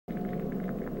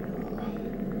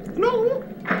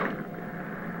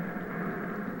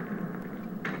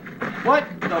What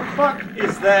the fuck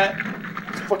is that?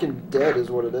 It's fucking dead is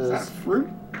what it is. Is that fruit?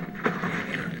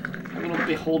 Little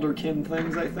beholderkin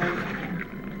things, I think.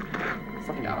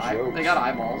 Fucking They got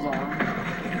eyeballs on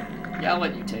them. Yeah, I'll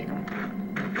let you take them.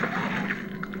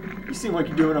 You seem like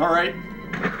you're doing alright.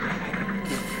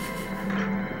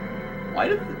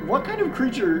 What kind of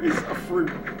creature is a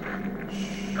fruit?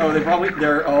 Oh,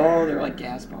 they're like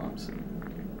gas bombs.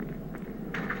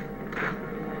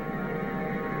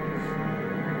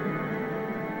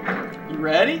 You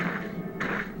ready?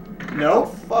 Nope.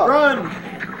 Oh, fuck. Run!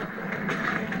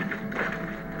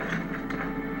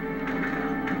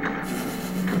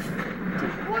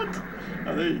 What?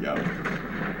 Oh, there you go.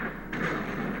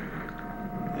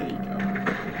 There you go.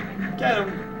 Get him.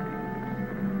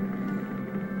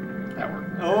 That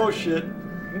worked. Oh, shit.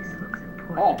 This looks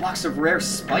important. Oh, blocks of rare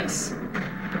spice.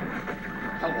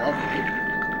 How lovely.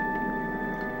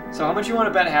 So how much you want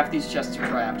to bet half these chests are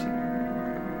trapped?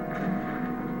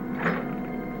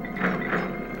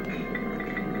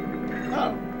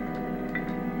 Oh.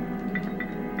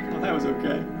 Well, that was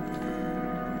okay.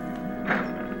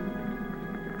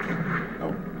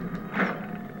 Oh.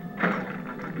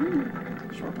 Ooh.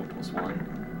 Sharp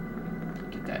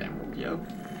 +1. Get that emerald, yo.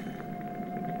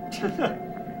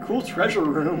 Cool treasure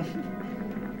room.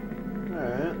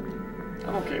 Alright.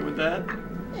 I'm okay with that.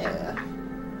 Yeah.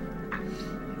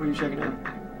 What are you checking out?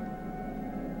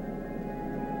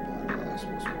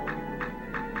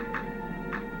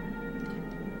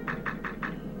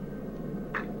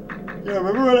 Yeah,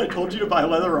 remember when I told you to buy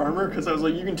leather armor? Because I was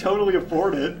like, you can totally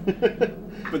afford it.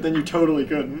 But then you totally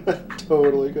couldn't.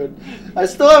 Totally couldn't. I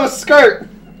still have a skirt!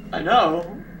 I know.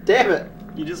 Damn it.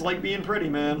 You just like being pretty,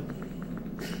 man.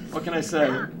 What can I say?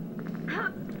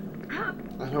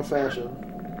 I know fashion.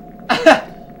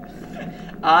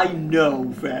 I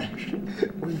know fashion.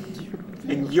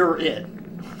 And you're it.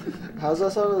 How's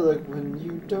that sound like when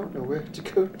you don't know where to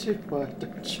go to? Why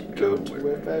don't you go to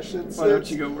where fashion sits? Why don't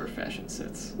you go where fashion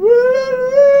sits?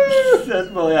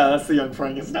 That's the Young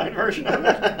Frankenstein version of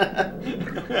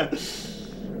it.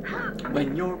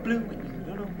 When you're blue and you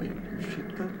don't know where you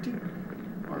should go to.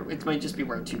 Or it might just be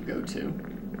where to go to.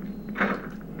 Why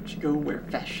don't you go where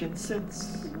fashion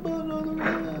sits? Oh,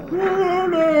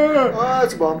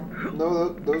 that's a bomb. No,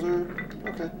 those are...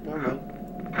 Okay, never mind.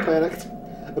 Panicked.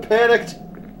 I panicked!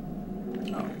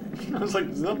 Oh. I was like,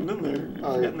 there's nothing in there. You're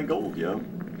Oh, getting the gold, yo.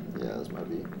 Yeah, this might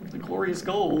be... The glorious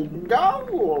gold.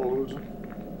 Gold!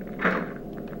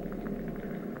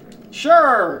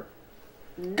 Sure!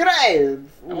 Grave!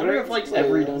 I wonder if, like,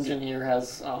 every dungeon here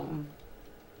has,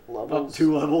 levels.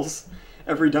 2 levels.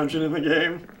 Every dungeon in the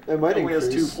game. It might only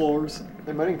increase. has 2 floors.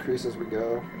 It might increase as we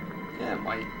go. Yeah, it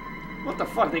might. What the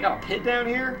fuck? They got a pit down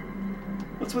here?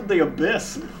 What's with the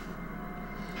abyss?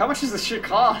 How much does this shit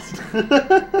cost?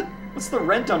 What's the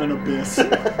rent on an abyss?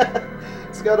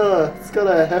 It's got a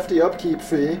hefty upkeep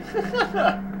fee.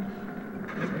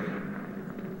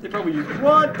 They probably use...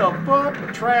 What the fuck?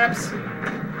 Traps.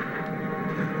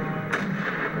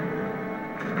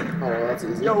 Oh, that's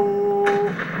easy. Yo!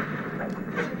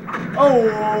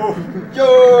 Oh!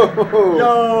 Yo!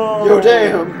 Yo! Yo,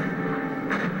 damn!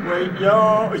 Wait,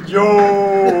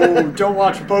 yo! Don't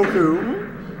watch Boku.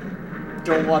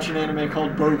 Don't watch an anime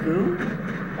called Boku.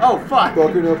 Oh, fuck!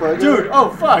 Boku no Pico? Dude, oh,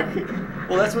 fuck!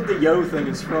 Well, that's what the yo thing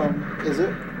is from. Is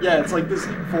it? Yeah, it's like this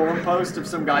forum post of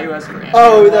some guy who has for anime.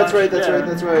 Oh, that's right, that's right,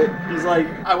 that's right. He's like,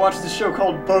 I watched this show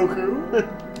called Boku.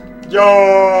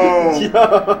 Yo!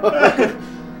 Yo!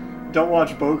 Don't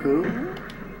watch Boku.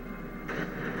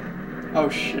 Oh,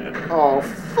 shit. Oh,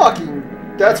 fucking...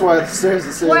 That's why the stairs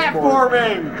are safe point.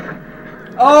 Platforming!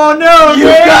 Oh, no, You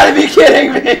man! gotta be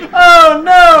kidding me! Oh,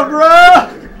 no, bro!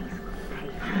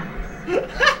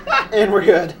 And we're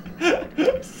good.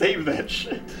 Save that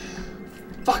shit.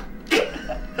 Fuck.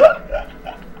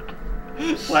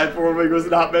 Platforming was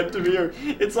not meant to be.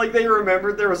 It's like they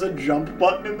remembered there was a jump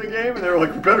button in the game, and they were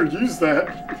like, "We better use that."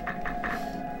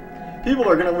 People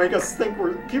are gonna make us think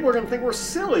we're. People are gonna think we're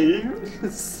silly.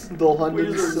 They'll hunt We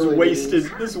us use silly wasted.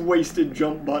 days. This wasted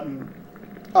jump button.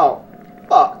 Oh.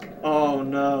 Fuck. Oh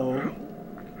no.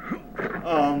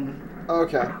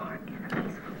 Okay.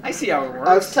 I see how it works.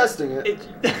 I was testing it.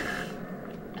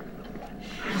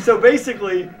 So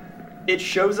basically, it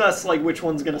shows us like which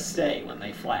one's gonna stay when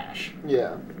they flash.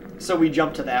 Yeah. So we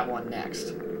jump to that one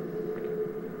next.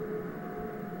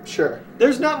 Sure.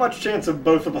 There's not much chance of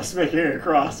both of us making it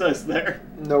across, is there?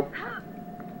 Nope.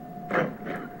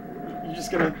 You're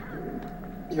just gonna...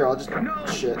 Here, I'll just...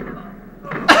 Shit.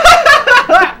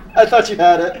 I thought you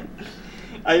had it.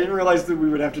 I didn't realize that we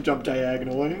would have to jump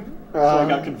diagonally, so I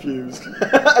got confused.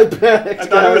 I panicked. I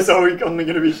thought it was only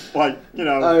going to be like, you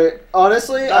know.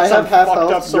 Honestly, I have half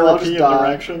health, so I'll just die.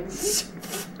 Directions.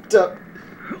 Fucked up.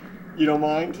 You don't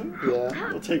mind? Yeah.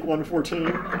 You'll take 114.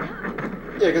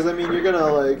 Yeah, because I mean, you're gonna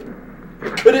like.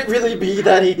 Could it really be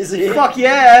that easy? Fuck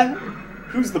yeah!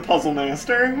 Who's the puzzle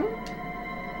master?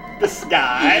 This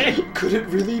guy. Could it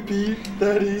really be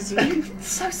that easy? It's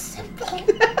so simple.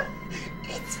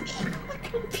 It's in the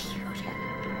computer.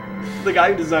 The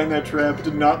guy who designed that trap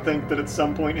did not think that at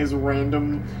some point his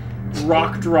random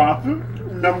rock drop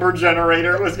number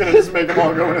generator was gonna just make them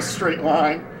all go in a straight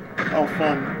line. Oh,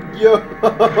 fun. Yo!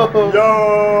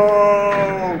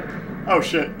 Yo! Oh,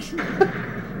 shit.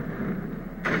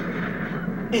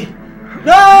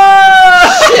 No!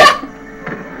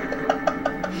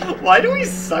 Why do we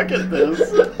suck at this?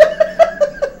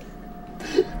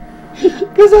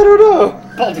 Because I don't know.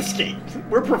 Baldur's Gate.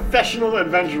 We're professional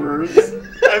adventurers.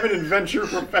 I'm an adventure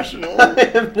professional. I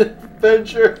am an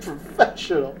adventure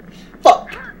professional.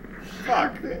 Fuck.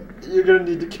 Fuck. You're gonna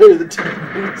need to carry the team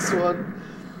in this one.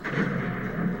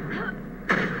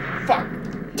 Fuck.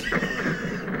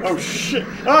 Oh shit.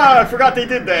 Ah, I forgot they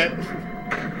did that.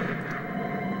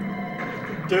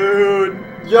 Dude.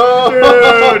 Yo!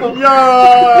 Dude.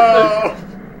 Yo!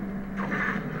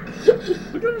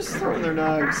 Look at them just throwing their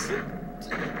knives. Yo!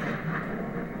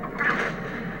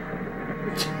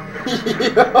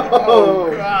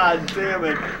 Oh god damn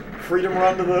it. Freedom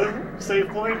run to the save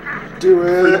point? Do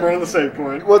it. Freedom run to the save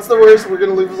point. What's the worst? We're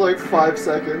gonna lose like 5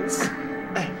 seconds.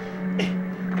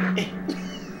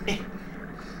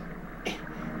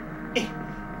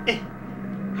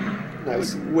 That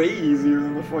was way easier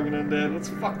than the fucking undead. Let's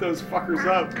fuck those fuckers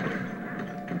up.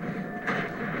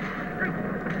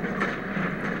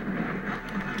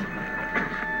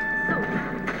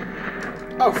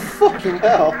 Oh fucking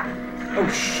hell! Oh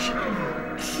shit.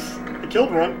 I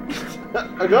killed one.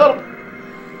 I got him.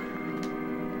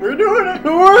 We're doing it.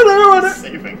 We're doing it.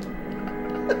 Saving.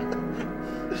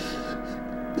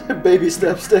 Baby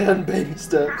steps, Dan. Baby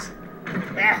steps.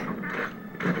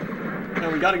 No,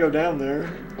 we gotta go down there.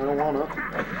 I don't wanna.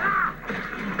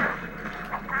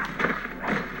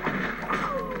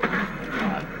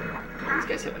 God. These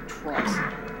guys hit like trucks.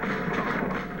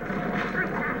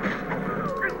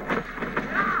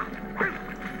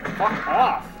 Fuck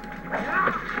off!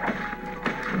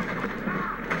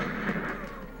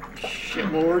 Shit,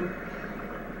 Lord.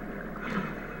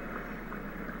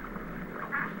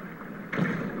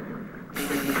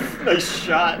 Nice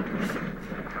shot.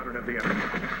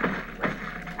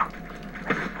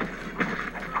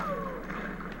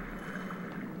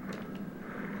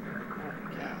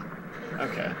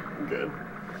 Okay, I'm good.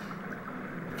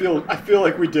 I feel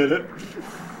like we did it.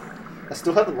 I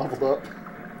still haven't leveled up.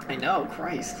 I know,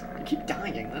 Christ. You keep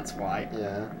dying, that's why.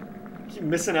 Yeah. You keep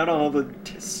missing out on all the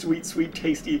sweet, sweet,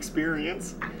 tasty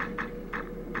experience.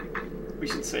 We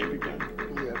should save again.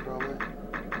 Yeah, probably.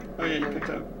 Oh yeah, you picked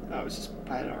up... Oh, it was just...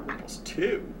 I had armor plus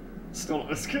 2. Still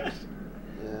not as good.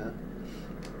 Yeah.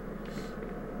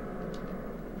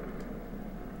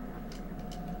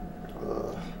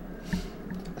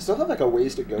 I still have like a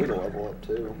ways to go to level up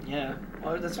too. Yeah.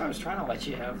 Well, that's why I was trying to let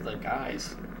you have the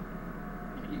guys.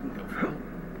 You can go for it.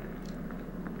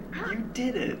 You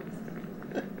did it.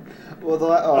 Well,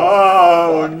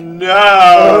 oh no!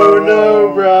 Oh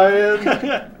no, Brian!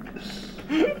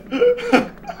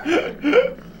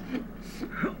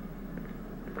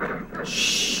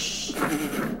 Shh!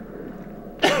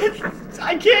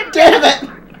 I can't. Damn it!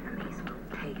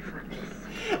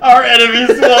 Our enemies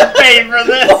will pay for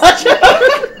this. Watch out!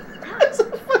 That's a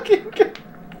fucking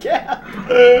gap.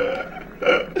 That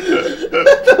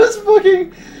was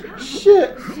fucking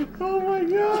shit. Oh my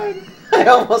god. I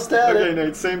almost had it. Okay,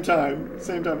 Nate, same time.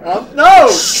 Same time. No!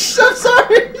 Shh, I'm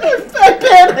sorry! I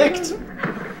panicked!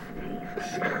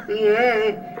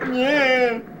 Yeah!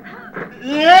 Yeah!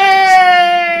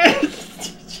 Yeah!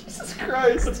 Jesus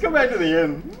Christ. Let's go back to the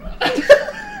inn.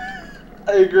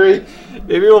 I agree.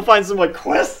 Maybe we'll find some, like,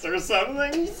 quests or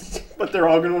something. But they're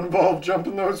all going to involve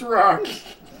jumping those rocks.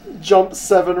 Jump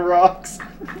 7 rocks.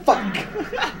 Fuck.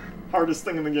 Hardest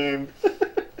thing in the game.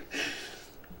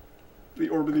 The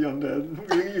orb of the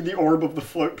undead. The orb of the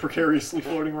precariously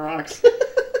floating rocks.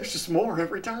 There's just more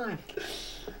every time.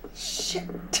 Shit.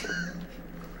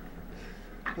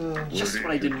 Just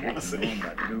what I didn't want to see.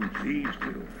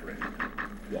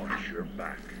 Watch your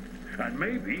back. And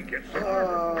maybe get some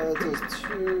that does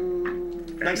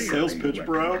 2... Nice sales pitch,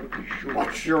 bro.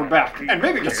 Watch your back. And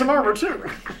maybe get some armor, too.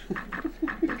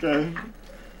 Okay.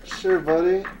 Sure,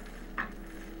 buddy.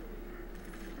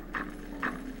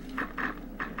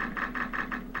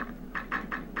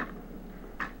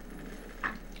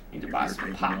 Need to buy If some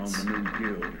you're pots. taking on the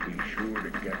new guild, be sure to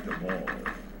get them all.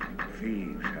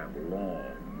 Thieves have long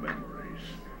memories.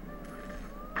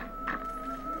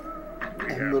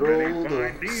 We have many Emerald fine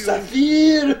or deals.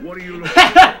 Sapphire! What are you looking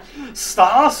for?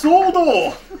 Star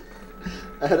Soldo!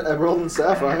 I had Emerald and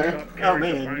Sapphire. Oh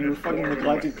man, you were fucking the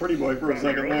galactic pretty boy for a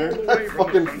second there. I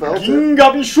fucking felt it.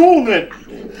 Gingabi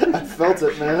Shonen! I felt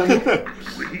it, man.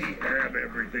 We have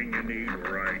everything you need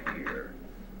right here.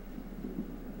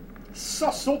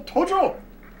 Sasso Tojo!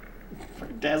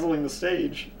 Fucking dazzling the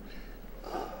stage.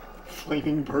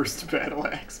 Flaming Burst Battle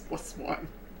Axe +1.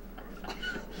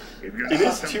 If you It need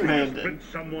is something to two-handed. split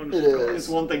someone's It is. skull It's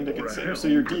one thing to or a consider, hell so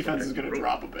your of a defense is going to rope,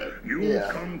 drop a bit. You Yeah.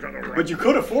 come to the right But you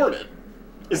could afford it.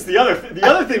 It's the other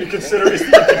thing to consider is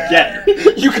that you could get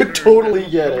it. You could totally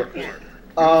get it.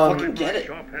 Fucking get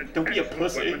it. Don't be a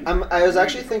pussy. I was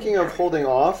actually thinking of holding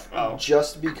off Oh.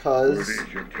 just because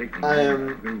I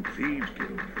am New Thieves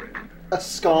Guild friend. a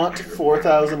scant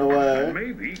 4,000 away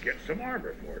Maybe get some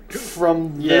armor for it too.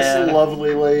 from Yeah. this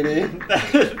lovely lady.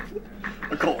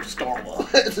 I call her Starla.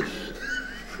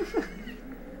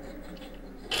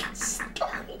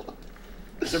 Starla.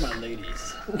 These are my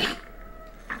ladies.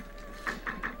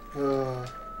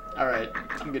 Alright,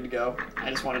 I'm good to go. I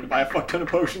just wanted to buy a fuck ton of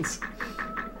potions.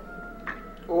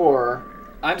 Or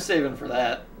I'm saving for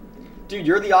that. Dude,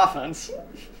 you're the offense.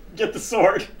 Get the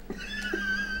sword.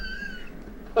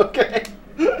 okay,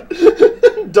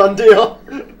 done deal.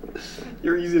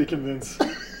 You're easy to convince.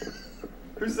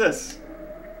 Who's this?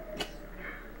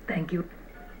 Thank you.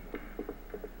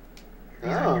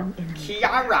 Oh,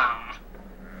 Kiara!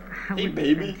 How Hey, would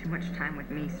you baby. spend too much time with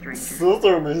me, stranger?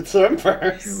 Sister me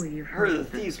tempers. Surely you've Heard of the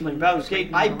that thieves these playing Baldur's Gate.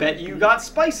 I lightning bet bolts you be- got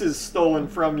spices stolen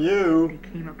from you. They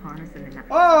came upon us in the night.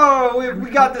 Oh, we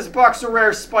got this box of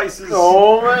rare spices.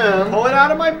 Oh man. Pull it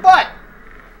out of my butt.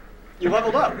 You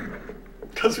leveled up.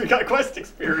 Because we got quest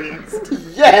experience.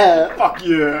 Yeah. Fuck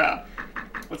yeah.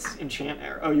 What's enchant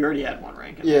arrow? Oh, you already had one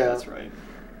rank. in there, Yeah. That's right.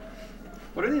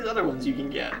 What are these other ones you can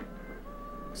get?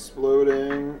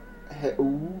 Exploding.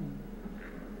 Ooh.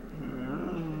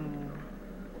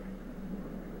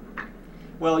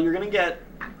 Well, you're gonna get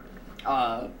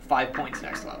 5 points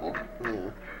next level.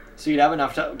 Yeah. So you'd have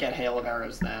enough to get Hail of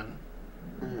Arrows then.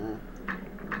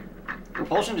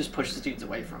 Repulsion just pushes dudes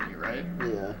away from you, right?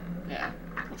 Yeah. Yeah.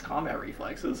 What's combat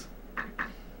reflexes?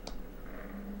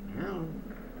 Yeah.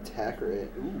 Attack rate.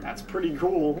 Ooh. That's pretty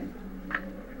cool.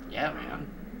 Yeah, man.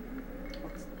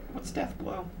 What's death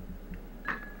blow?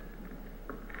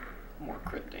 More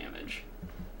crit damage.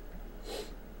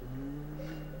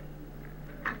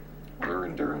 What are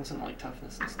endurance and like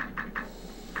toughness and stuff?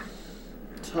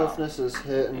 Toughness is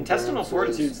hit. And Intestinal endurance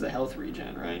fortitude's is- the health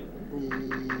regen, right?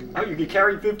 Yeah. Oh, you could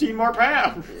carry 15 more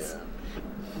pounds. Yeah.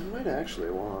 I might actually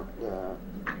want that.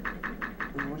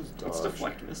 What is dodge? Let's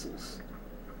deflect missiles.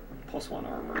 +1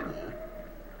 armor.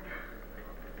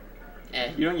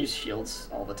 Yeah. You don't use shields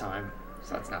all the time,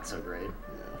 so that's not so great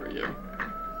for you.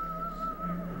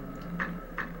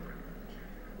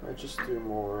 Might just do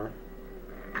more.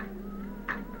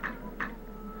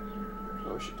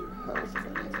 Probably should do health if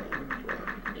anything.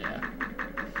 But Yeah.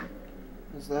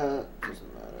 is that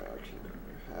doesn't matter? I can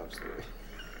have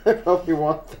the. I probably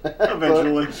want that.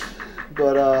 Eventually.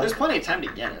 But There's plenty of time to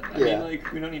get it. I Yeah. mean,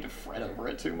 like, we don't need to fret over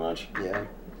it too much. yeah.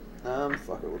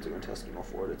 Fuck it. We'll do intestinal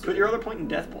fortitude. Put your other point in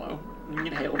Death Blow. You can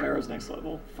get Hail of Arrows next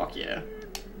level. Fuck yeah.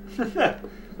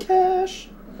 Cash.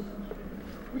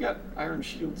 We got Iron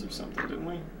Shields or something, didn't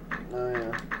we? Oh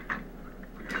yeah.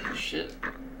 Shit.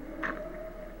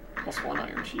 +1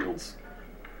 Iron Shields.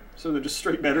 So they're just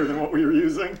straight better than what we were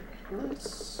using.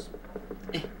 Nice.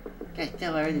 Guys,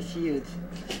 tell her the shields.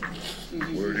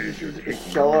 Word is you're taking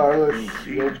Shall on our the new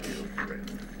shield- Thieves Guild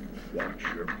friend. Watch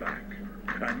your back.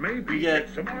 And maybe You get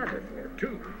get- some armor for it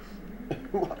too.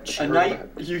 Watch A your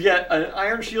knight, back. you get an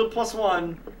Iron Shield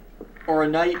 +1, or a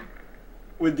knight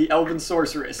with the Elven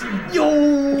Sorceress.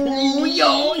 Yo!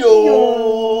 Yo!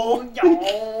 Yo!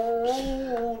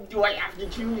 Yo! Do I have to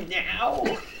choose now?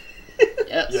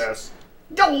 Yes. Yes.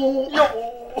 Yo!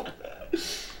 Yo!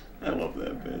 I love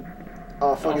that bit.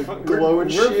 Oh, fucking we're glowing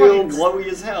fucking shields. glowy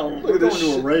as hell. Look We're at going this to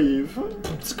a shit. rave.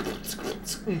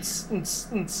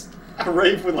 A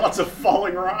rave with lots of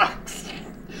falling rocks.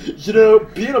 You know,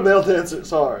 being a male dancer is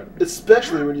hard,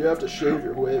 especially when you have to shave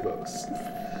your huevos.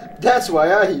 That's why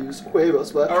I use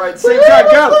huevos. But Alright, same time,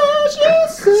 go!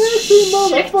 Sexy Shit.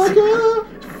 motherfucker!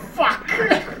 Fuck!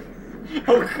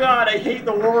 Oh god, I hate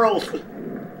the world.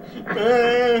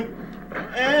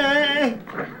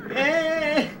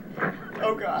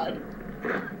 Oh god.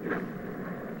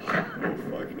 Oh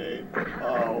fuck, Nate.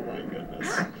 Oh my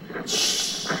goodness.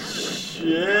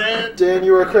 Shit. Dan,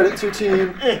 you are a credit to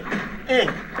team.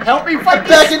 Help me fight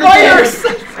back these in the game.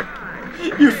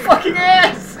 spiders! You fucking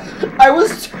ass!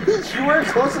 You weren't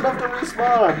close enough to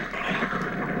respawn.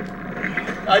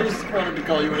 I just wanted to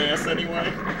call you an ass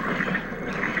anyway.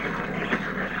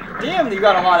 Damn, you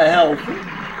got a lot of health.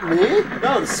 Me?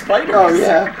 No, the spiders. Oh,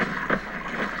 yeah.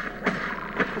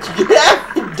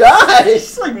 Yeah, die!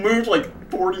 Just like moved like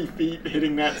 40 feet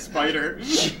hitting that spider.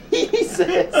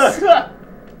 Jesus.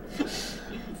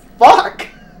 Fuck!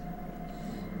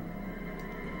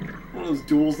 One of those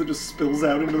duels that just spills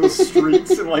out into the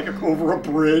streets and like over a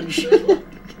bridge.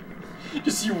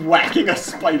 Just you whacking a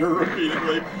spider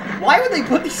repeatedly. Why would they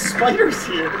put these spiders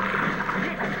here?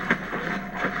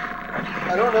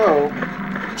 I don't know.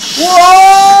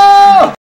 Whoa!